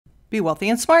Be Wealthy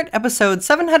and Smart, episode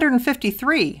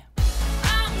 753.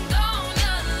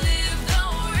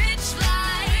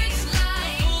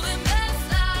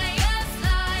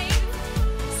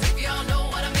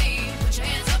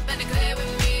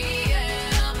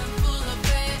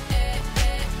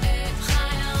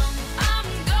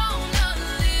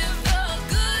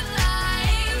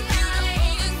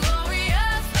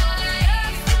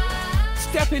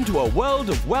 Step into a world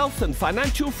of wealth and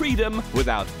financial freedom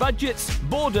without budgets,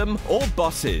 boredom, or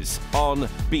bosses on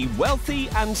Be Wealthy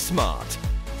and Smart.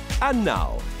 And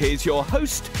now, here's your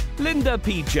host, Linda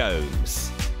P.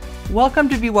 Jones. Welcome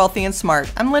to Be Wealthy and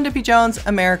Smart. I'm Linda P. Jones,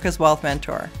 America's Wealth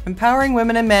Mentor, empowering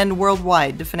women and men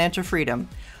worldwide to financial freedom.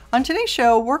 On today's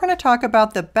show, we're going to talk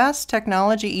about the best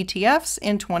technology ETFs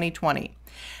in 2020.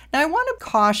 Now, I want to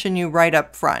caution you right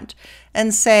up front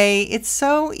and say it's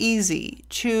so easy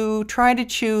to try to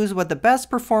choose what the best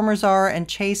performers are and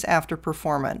chase after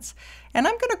performance. And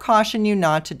I'm going to caution you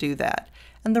not to do that.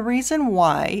 And the reason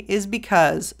why is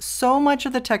because so much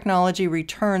of the technology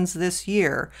returns this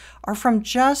year are from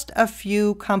just a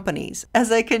few companies.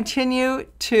 As I continue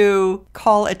to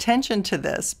call attention to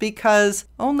this, because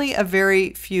only a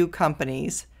very few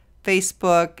companies,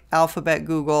 Facebook, Alphabet,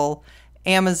 Google,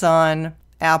 Amazon,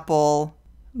 Apple,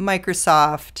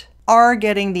 Microsoft, are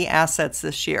getting the assets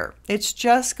this year. It's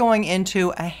just going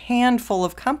into a handful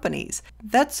of companies.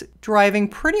 That's driving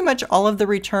pretty much all of the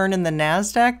return in the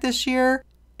NASDAQ this year.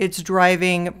 It's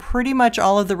driving pretty much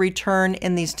all of the return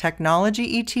in these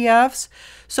technology ETFs.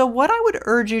 So what I would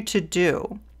urge you to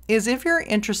do is, if you're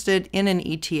interested in an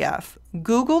ETF,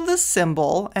 Google the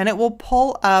symbol and it will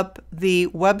pull up the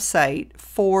website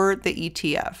for the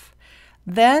ETF.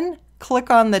 Then click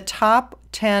on the top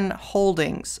 10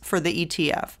 holdings for the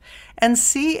ETF and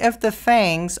see if the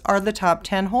FAANGs are the top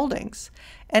 10 holdings.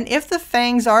 And if the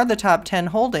FAANGs are the top 10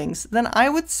 holdings, then I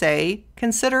would say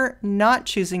consider not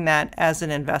choosing that as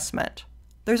an investment.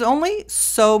 There's only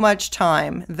so much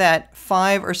time that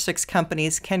 5 or 6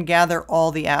 companies can gather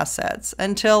all the assets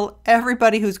until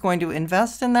everybody who's going to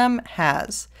invest in them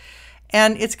has.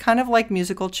 And it's kind of like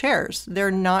musical chairs. They're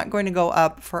not going to go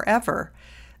up forever.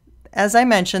 As I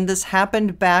mentioned, this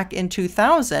happened back in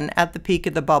 2000 at the peak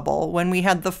of the bubble when we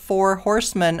had the 4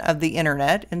 horsemen of the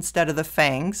internet instead of the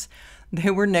FAANGs.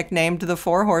 They were nicknamed the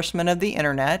 4 horsemen of the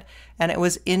internet, and it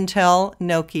was Intel,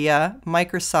 Nokia,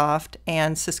 Microsoft,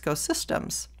 and Cisco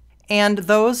Systems. And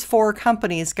those 4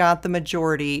 companies got the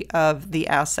majority of the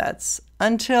assets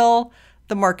until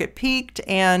the market peaked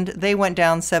and they went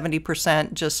down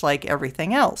 70% just like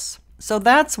everything else. So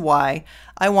that's why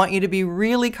I want you to be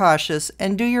really cautious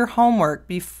and do your homework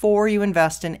before you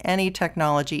invest in any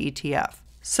technology ETF.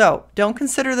 So don't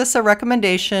consider this a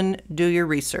recommendation, do your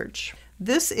research.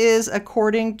 This is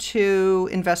according to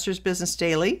Investors Business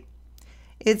Daily.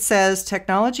 It says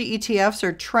technology ETFs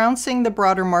are trouncing the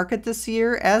broader market this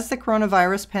year as the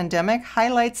coronavirus pandemic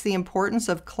highlights the importance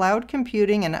of cloud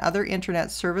computing and other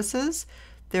internet services.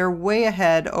 They're way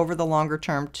ahead over the longer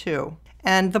term too.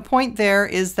 And the point there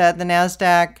is that the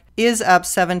NASDAQ is up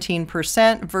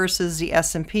 17% versus the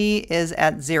S&P is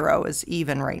at 0, is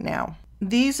even right now.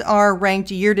 These are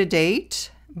ranked year to date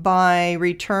by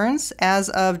returns as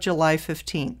of July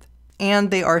 15th, and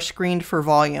they are screened for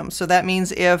volume. So that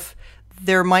means if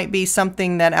there might be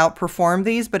something that outperformed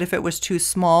these, but if it was too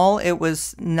small, it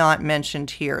was not mentioned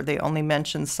here. They only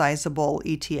mentioned sizable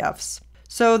ETFs.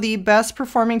 So the best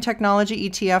performing technology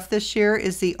ETF this year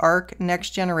is the ARK Next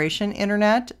Generation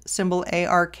Internet, symbol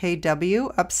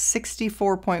ARKW, up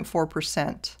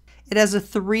 64.4%. It has a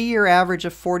 3-year average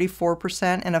of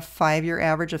 44% and a 5-year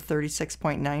average of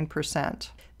 36.9%.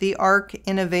 The ARK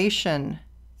Innovation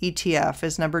ETF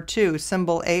is number 2,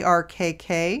 symbol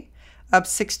ARKK, up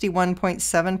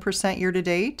 61.7% year to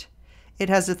date. It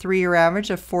has a 3-year average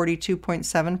of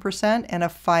 42.7% and a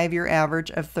 5-year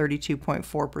average of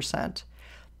 32.4%.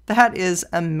 That is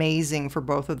amazing for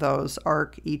both of those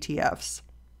ARK ETFs.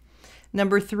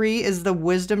 Number 3 is the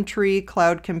Wisdom Tree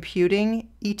Cloud Computing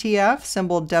ETF,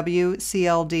 symbol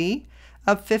WCLD,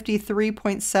 up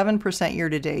 53.7% year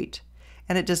to date.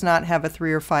 And it does not have a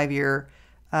 3 or 5-year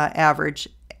average,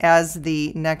 as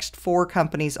the next 4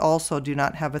 companies also do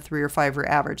not have a 3 or 5-year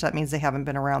average. That means they haven't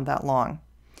been around that long.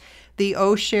 The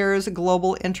O-Shares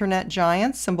Global Internet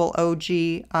Giants, symbol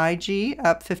OGIG,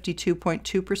 up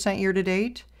 52.2% year to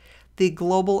date. The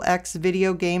Global X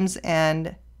Video Games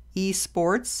and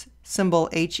Esports, symbol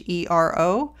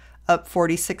HERO, up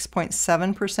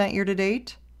 46.7% year to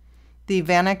date. The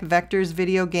VanEck Vectors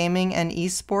Video Gaming and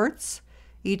Esports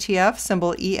ETF,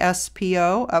 symbol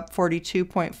ESPO, up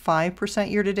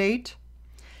 42.5% year to date.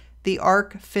 The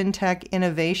ARK FinTech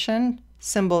Innovation,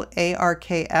 symbol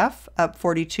ARKF, up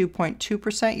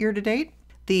 42.2% year-to-date.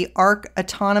 The ARC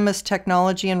Autonomous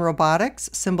Technology and Robotics,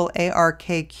 symbol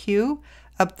ARKQ,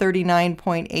 up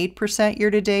 39.8%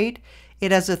 year-to-date.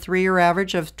 It has a 3-year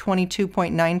average of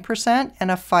 22.9%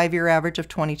 and a 5-year average of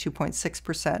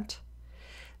 22.6%.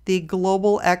 The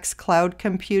Global X Cloud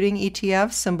Computing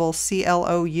ETF, symbol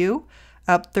CLOU,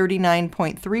 up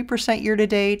 39.3%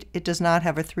 year-to-date. It does not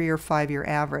have a 3 or 5-year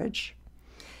average.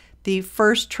 The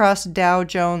First Trust Dow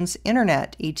Jones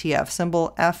Internet ETF,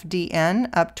 symbol FDN,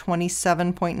 up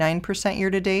 27.9%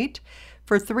 year-to-date.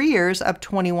 For 3 years, up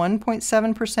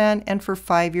 21.7%, and for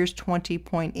 5 years,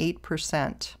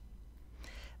 20.8%.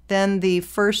 Then the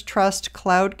First Trust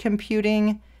Cloud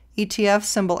Computing ETF,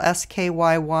 symbol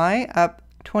SKYY, up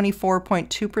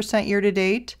 24.2%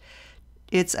 year-to-date.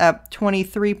 It's up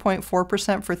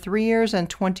 23.4% for 3 years and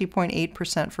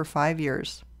 20.8% for 5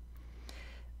 years.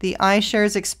 The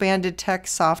iShares Expanded Tech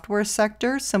Software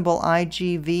Sector, symbol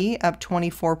IGV, up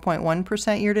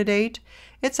 24.1% year-to-date.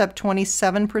 It's up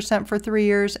 27% for 3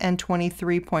 years and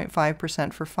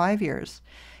 23.5% for 5 years.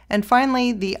 And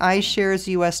finally, the iShares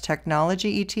US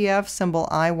Technology ETF, symbol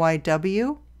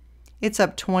IYW. It's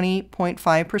up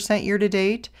 20.5%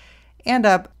 year-to-date and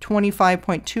up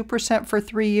 25.2% for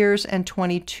 3 years and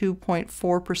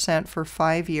 22.4% for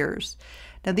 5 years.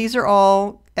 Now, these are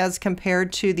all as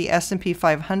compared to the S&P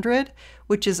 500,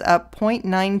 which is up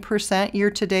 0.9%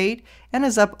 year-to-date and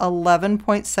is up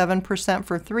 11.7%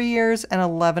 for 3 years and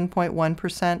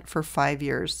 11.1% for 5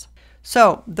 years.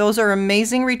 So those are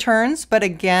amazing returns, but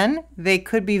again, they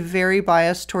could be very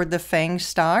biased toward the FAANG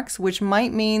stocks, which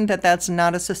might mean that that's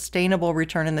not a sustainable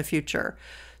return in the future.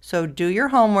 So do your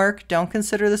homework. Don't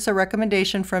consider this a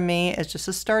recommendation from me. It's just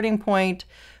a starting point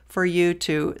for you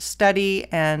to study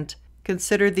and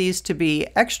consider these to be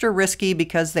extra risky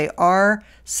because they are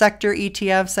sector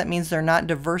ETFs. That means they're not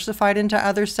diversified into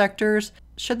other sectors.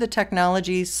 Should the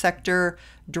technology sector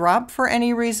drop for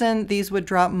any reason, these would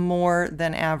drop more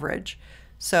than average.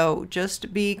 So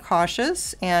just be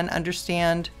cautious and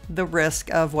understand the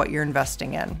risk of what you're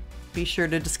investing in. Be sure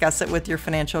to discuss it with your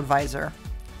financial advisor.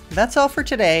 That's all for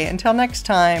today. Until next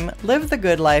time, live the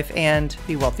good life and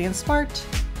be wealthy and smart.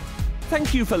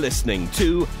 Thank you for listening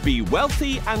to Be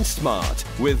Wealthy and Smart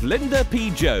with Linda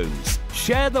P. Jones.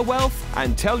 Share the wealth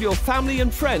and tell your family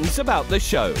and friends about the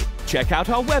show. Check out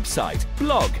our website,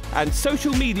 blog, and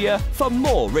social media for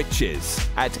more riches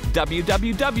at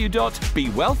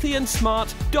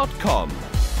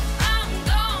www.bewealthyandsmart.com.